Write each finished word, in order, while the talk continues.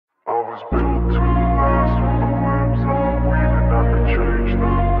was built to last with the webs I'm weaving. I could change the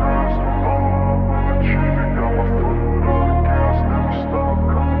past with all I'm achieving. Got my foot on the gas, never stop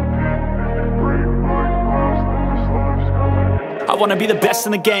competing. If you break like glass, then this life's gonna end. I wanna be the best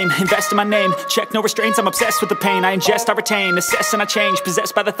in the game, invest in my name. Check no restraints, I'm obsessed with the pain. I ingest, I retain, assess and I change.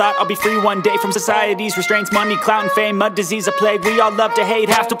 Possessed by the thought I'll be free one day from society's restraints. Money, clout and fame, mud, disease, a plague. We all love to hate,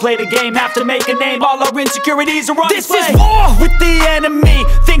 have to play the game, have to make a name. All our insecurities are on display. This is war with the enemy,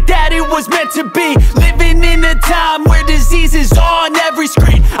 think that it was meant to be. Living in a time where disease is on every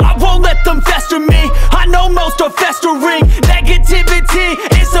screen. I won't let them fester me, I know most are festering. Negativity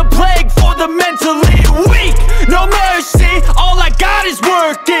is a plague for the mentally weak. No mercy, all I got is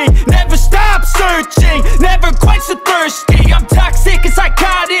working. Never stop searching, never quench the thirsty. I'm toxic and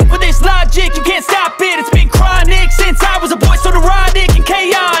psychotic, with this logic you can't stop it. It's been chronic since I was a boy, so neurotic and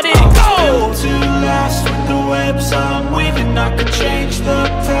chaotic. Built to last with the webs I'm weaving. I could change the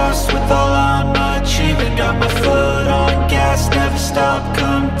past with all I'm achieving. Got my foot on gas, never stop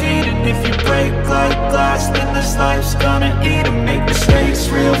competing. If you break like glass, then this life's gonna eat 'em. Make mistakes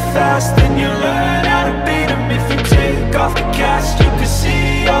real fast, then you learn how to beat 'em. If you take off the cast, you can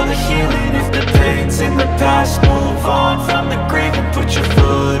see all the healing. If the pain's in the past, move on from the grave and put your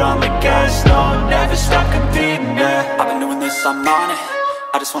foot on the gas. No, never stop competing, yeah. I've been doing this, I'm on it.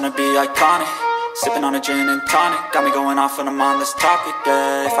 I just wanna be iconic. Sipping on a gin and tonic, got me going off when I'm on this topic,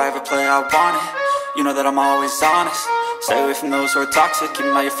 yeah. If I ever play, I want it. You know that I'm always honest. Stay away from those who are toxic. Keep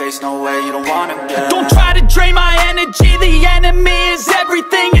them out your face, no way, you don't want them, yeah. Don't try to drain my energy, the enemy is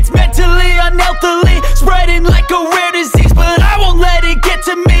everything. It's mentally, unhealthily, spreading like a rare disease. But I won't let it get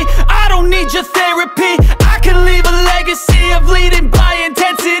to me, I don't need your therapy.